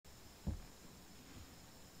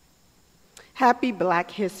Happy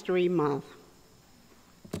Black History Month.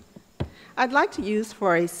 I'd like to use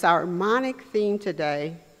for a sermonic theme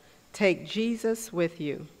today, take Jesus with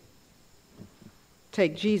you.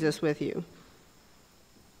 Take Jesus with you.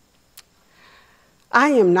 I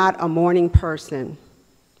am not a morning person.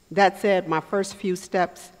 That said, my first few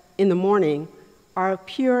steps in the morning are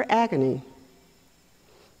pure agony.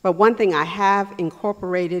 But one thing I have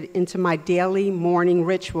incorporated into my daily morning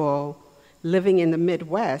ritual living in the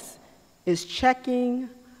Midwest is checking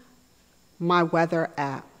my weather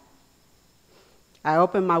app. I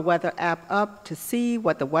open my weather app up to see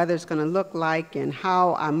what the weather's going to look like and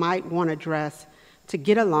how I might want to dress to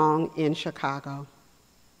get along in Chicago.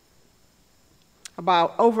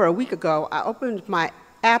 About over a week ago, I opened my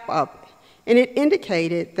app up and it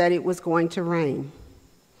indicated that it was going to rain.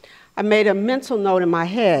 I made a mental note in my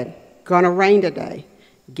head, gonna rain today,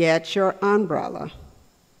 get your umbrella.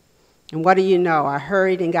 And what do you know, I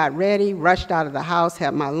hurried and got ready, rushed out of the house,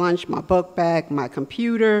 had my lunch, my book bag, my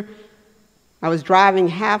computer. I was driving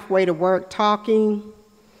halfway to work talking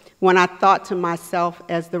when I thought to myself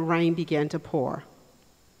as the rain began to pour,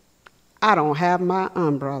 I don't have my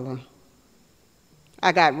umbrella.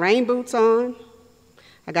 I got rain boots on,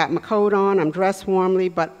 I got my coat on, I'm dressed warmly,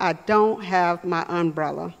 but I don't have my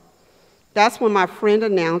umbrella. That's when my friend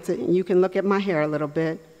announced it, and you can look at my hair a little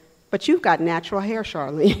bit, but you've got natural hair,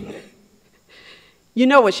 Charlene. You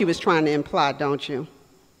know what she was trying to imply, don't you?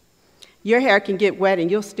 Your hair can get wet and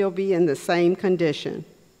you'll still be in the same condition.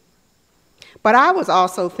 But I was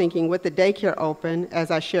also thinking with the daycare open, as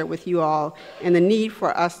I shared with you all, and the need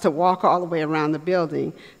for us to walk all the way around the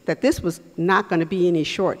building, that this was not going to be any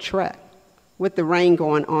short trek with the rain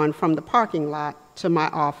going on from the parking lot to my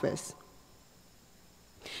office.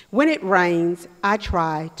 When it rains, I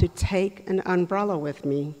try to take an umbrella with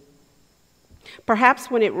me.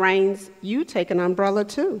 Perhaps when it rains, you take an umbrella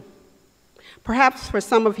too. Perhaps for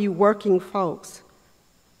some of you working folks,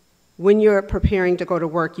 when you're preparing to go to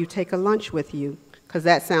work, you take a lunch with you, because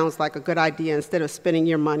that sounds like a good idea instead of spending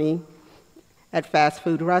your money at fast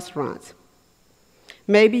food restaurants.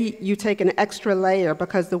 Maybe you take an extra layer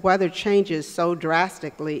because the weather changes so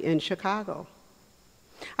drastically in Chicago.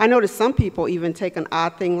 I noticed some people even take an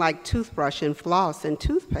odd thing like toothbrush and floss and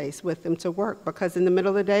toothpaste with them to work because in the middle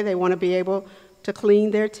of the day they want to be able to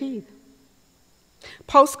clean their teeth.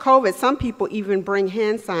 Post-COVID, some people even bring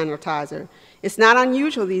hand sanitizer. It's not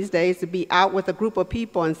unusual these days to be out with a group of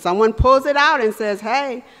people and someone pulls it out and says,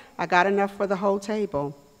 hey, I got enough for the whole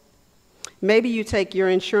table. Maybe you take your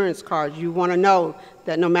insurance card. You want to know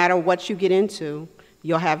that no matter what you get into,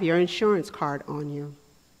 you'll have your insurance card on you.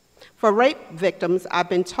 For rape victims, I've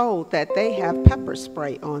been told that they have pepper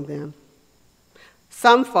spray on them.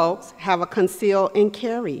 Some folks have a conceal and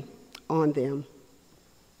carry on them.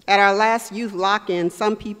 At our last youth lock-in,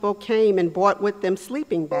 some people came and brought with them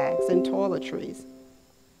sleeping bags and toiletries.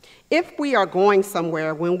 If we are going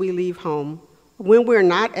somewhere when we leave home, when we're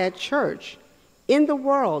not at church, in the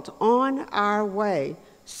world, on our way,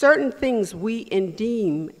 certain things we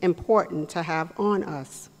deem important to have on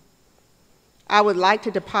us. I would like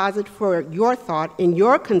to deposit for your thought and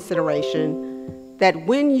your consideration that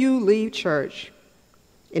when you leave church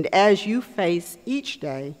and as you face each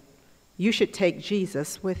day, you should take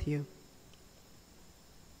Jesus with you.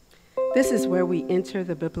 This is where we enter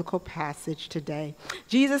the biblical passage today.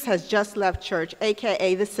 Jesus has just left church,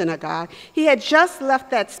 aka the synagogue. He had just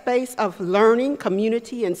left that space of learning,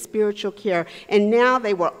 community, and spiritual care, and now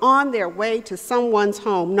they were on their way to someone's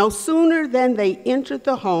home. No sooner than they entered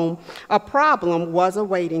the home, a problem was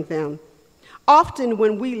awaiting them. Often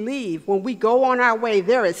when we leave, when we go on our way,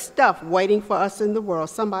 there is stuff waiting for us in the world.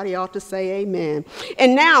 Somebody ought to say amen.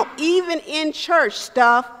 And now, even in church,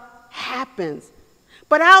 stuff happens.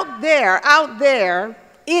 But out there,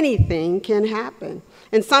 anything can happen.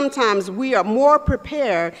 And sometimes we are more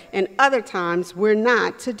prepared, and other times we're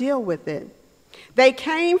not to deal with it. They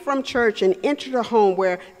came from church and entered a home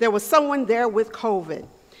where there was someone there with COVID.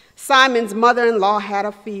 Simon's mother-in-law had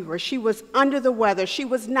a fever. She was under the weather. She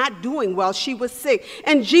was not doing well. She was sick.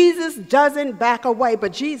 And Jesus doesn't back away,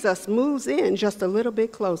 but Jesus moves in just a little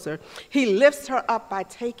bit closer. He lifts her up by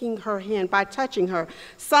taking her hand, by touching her.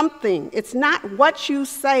 Something, it's not what you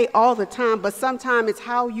say all the time, but sometimes it's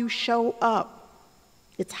how you show up.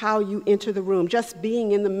 It's how you enter the room, just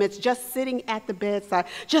being in the midst, just sitting at the bedside,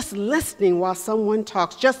 just listening while someone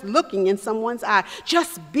talks, just looking in someone's eye,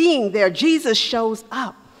 just being there. Jesus shows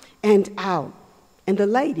up and out, and the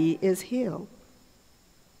lady is healed.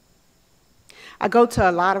 I go to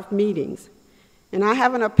a lot of meetings, and I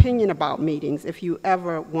have an opinion about meetings if you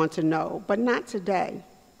ever want to know, but not today.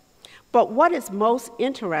 But what is most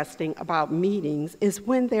interesting about meetings is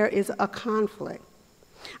when there is a conflict.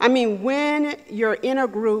 I mean, when you're in a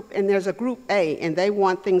group and there's a group A and they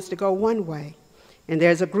want things to go one way, and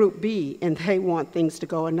there's a group B and they want things to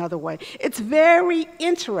go another way. It's very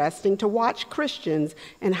interesting to watch Christians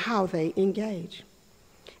and how they engage.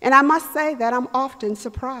 And I must say that I'm often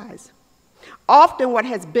surprised. Often what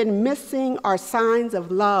has been missing are signs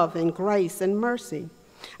of love and grace and mercy.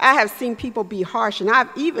 I have seen people be harsh, and I've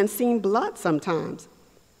even seen blood sometimes.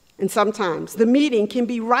 And sometimes the meeting can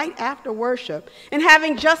be right after worship, and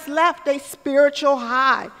having just left a spiritual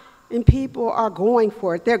high, and people are going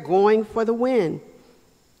for it. They're going for the win.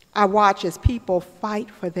 I watch as people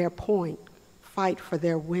fight for their point, fight for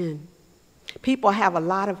their win. People have a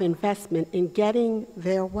lot of investment in getting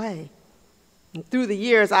their way. And through the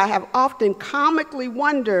years, I have often comically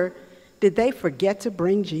wondered, did they forget to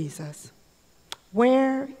bring Jesus?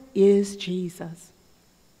 Where is Jesus?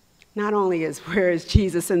 Not only is where is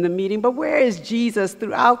Jesus in the meeting, but where is Jesus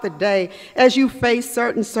throughout the day as you face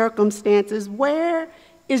certain circumstances? Where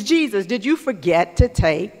is Jesus? Did you forget to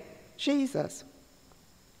take Jesus?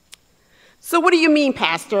 So what do you mean,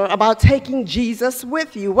 Pastor, about taking Jesus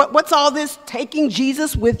with you? What's all this taking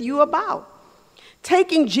Jesus with you about?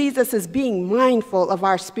 Taking Jesus is being mindful of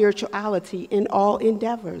our spirituality in all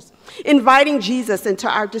endeavors, inviting Jesus into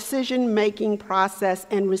our decision-making process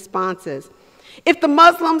and responses. If the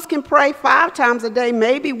Muslims can pray 5 times a day,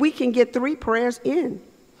 maybe we can get 3 prayers in.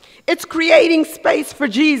 It's creating space for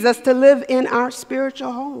Jesus to live in our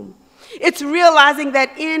spiritual home. It's realizing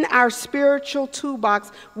that in our spiritual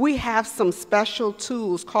toolbox, we have some special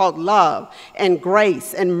tools called love and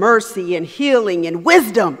grace and mercy and healing and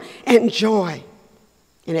wisdom and joy.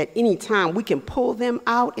 And at any time, we can pull them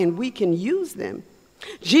out and we can use them.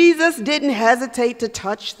 Jesus didn't hesitate to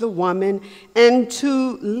touch the woman and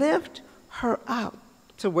to lift her up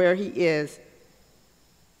to where he is.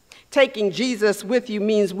 Taking Jesus with you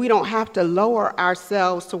means we don't have to lower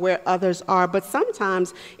ourselves to where others are, but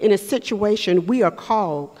sometimes in a situation, we are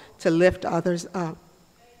called to lift others up.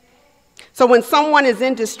 So when someone is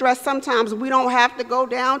in distress, sometimes we don't have to go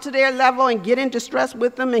down to their level and get in distress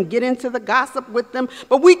with them and get into the gossip with them,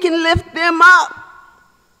 but we can lift them up.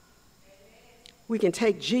 We can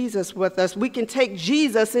take Jesus with us. We can take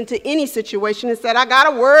Jesus into any situation and say, I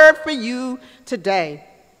got a word for you today.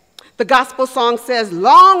 The gospel song says,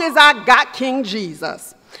 long as I got King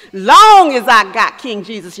Jesus. Long as I got King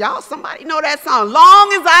Jesus. Y'all, somebody know that song.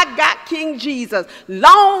 Long as I got King Jesus.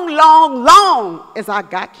 Long, long, long as I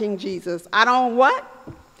got King Jesus. I don't what?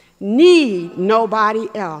 Need nobody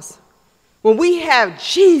else. When we have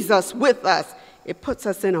Jesus with us, it puts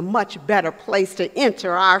us in a much better place to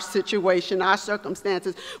enter our situation, our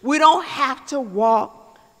circumstances. We don't have to walk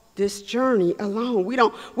this journey alone. We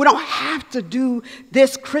don't have to do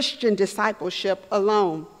this Christian discipleship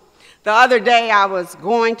alone. The other day I was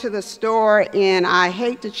going to the store, and I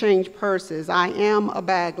hate to change purses. I am a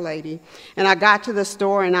bag lady. And I got to the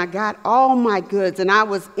store and I got all my goods, and I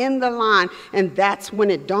was in the line, and that's when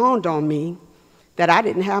it dawned on me that I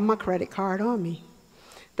didn't have my credit card on me,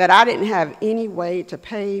 that I didn't have any way to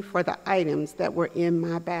pay for the items that were in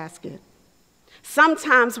my basket.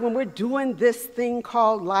 Sometimes when we're doing this thing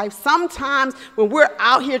called life, sometimes when we're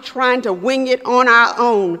out here trying to wing it on our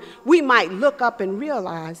own, we might look up and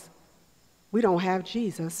realize we don't have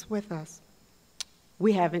Jesus with us.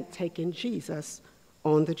 We haven't taken Jesus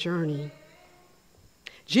on the journey.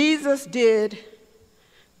 Jesus did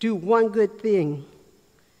do one good thing.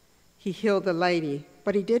 He healed the lady,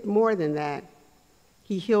 but he did more than that.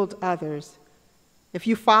 He healed others. If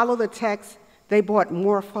you follow the text, they brought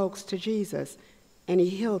more folks to Jesus, and he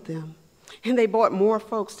healed them. And they brought more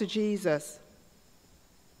folks to Jesus,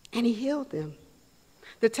 and he healed them.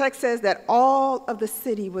 The text says that all of the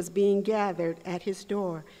city was being gathered at his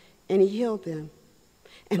door, and he healed them.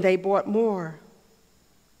 And they brought more.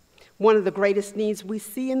 One of the greatest needs we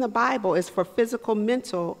see in the Bible is for physical,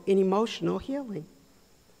 mental, and emotional healing.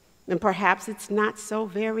 And perhaps it's not so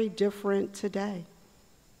very different today.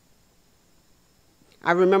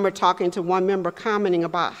 I remember talking to one member commenting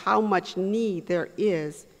about how much need there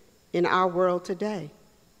is in our world today.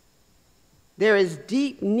 There is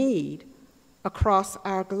deep need across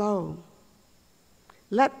our globe.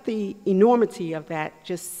 Let the enormity of that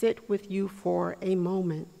just sit with you for a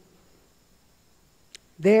moment.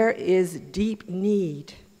 There is deep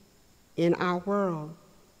need in our world.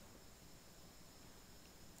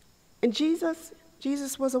 And Jesus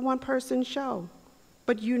was a one-person show.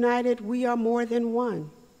 But united, we are more than one.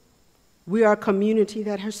 We are a community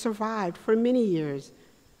that has survived for many years.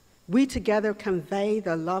 We together convey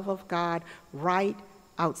the love of God right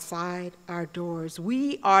outside our doors.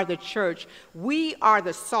 We are the church. We are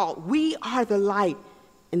the salt. We are the light.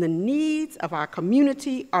 And the needs of our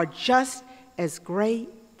community are just as great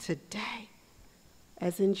today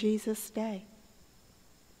as in Jesus' day.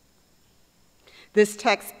 This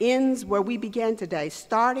text ends where we began today,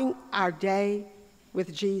 starting our day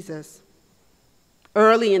with Jesus.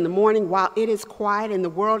 Early in the morning, while it is quiet and the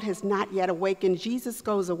world has not yet awakened, Jesus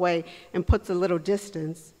goes away and puts a little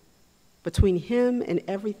distance between him and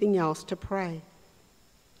everything else to pray.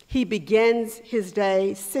 He begins his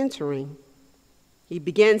day centering. He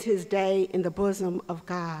begins his day in the bosom of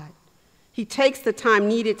God. He takes the time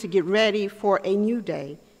needed to get ready for a new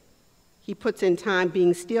day. He puts in time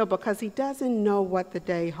being still because he doesn't know what the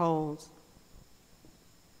day holds.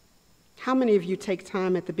 How many of you take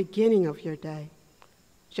time at the beginning of your day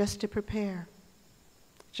just to prepare,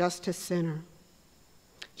 just to center?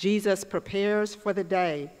 Jesus prepares for the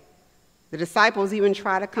day. The disciples even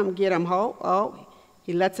try to come get him.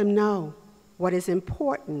 He lets them know what is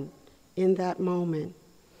important in that moment.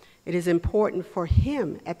 It is important for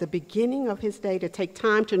him at the beginning of his day to take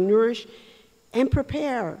time to nourish and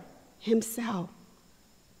prepare himself.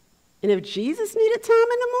 And if Jesus needed time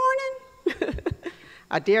in the morning,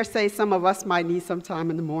 I dare say some of us might need some time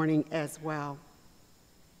in the morning as well.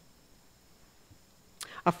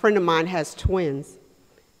 A friend of mine has twins.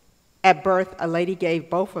 At birth, a lady gave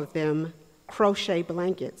both of them crochet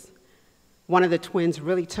blankets. One of the twins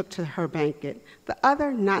really took to her blanket, the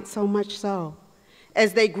other not so much so.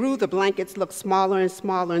 As they grew, the blankets looked smaller and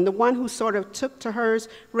smaller, and the one who sort of took to hers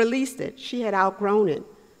released it. She had outgrown it.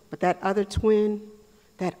 But that other twin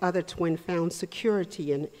found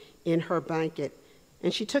security in her blanket,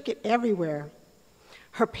 and she took it everywhere.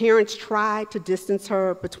 Her parents tried to distance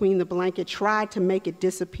her between the blanket, tried to make it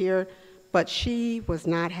disappear, but she was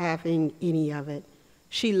not having any of it.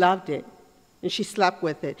 She loved it, and she slept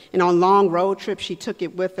with it. And on long road trips, she took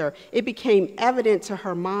it with her. It became evident to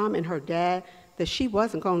her mom and her dad that she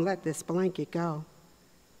wasn't going to let this blanket go.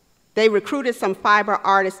 They recruited some fiber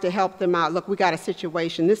artists to help them out. Look, we got a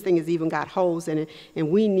situation. This thing has even got holes in it, and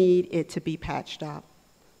we need it to be patched up.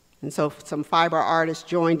 And so some fiber artists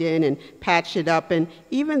joined in and patched it up, and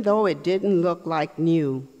even though it didn't look like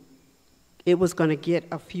new, it was going to get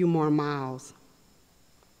a few more miles.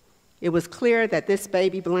 It was clear that this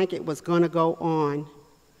baby blanket was going to go on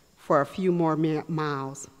for a few more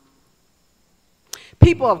miles.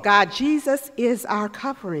 People of God, Jesus is our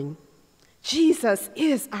covering. Jesus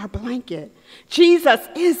is our blanket. Jesus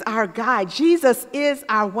is our guide. Jesus is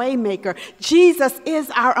our waymaker. Jesus is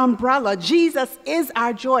our umbrella. Jesus is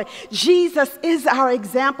our joy. Jesus is our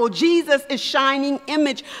example. Jesus is shining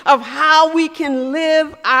image of how we can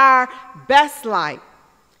live our best life.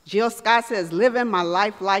 Jill Scott says, living my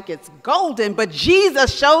life like it's golden, but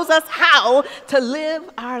Jesus shows us how to live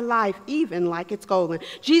our life even like it's golden.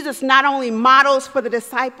 Jesus not only models for the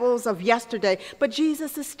disciples of yesterday, but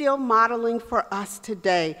Jesus is still modeling for us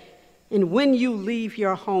today. And when you leave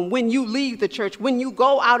your home, when you leave the church, when you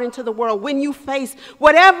go out into the world, when you face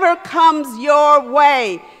whatever comes your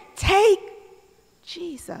way, take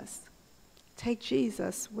Jesus. Take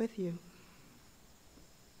Jesus with you.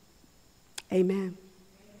 Amen.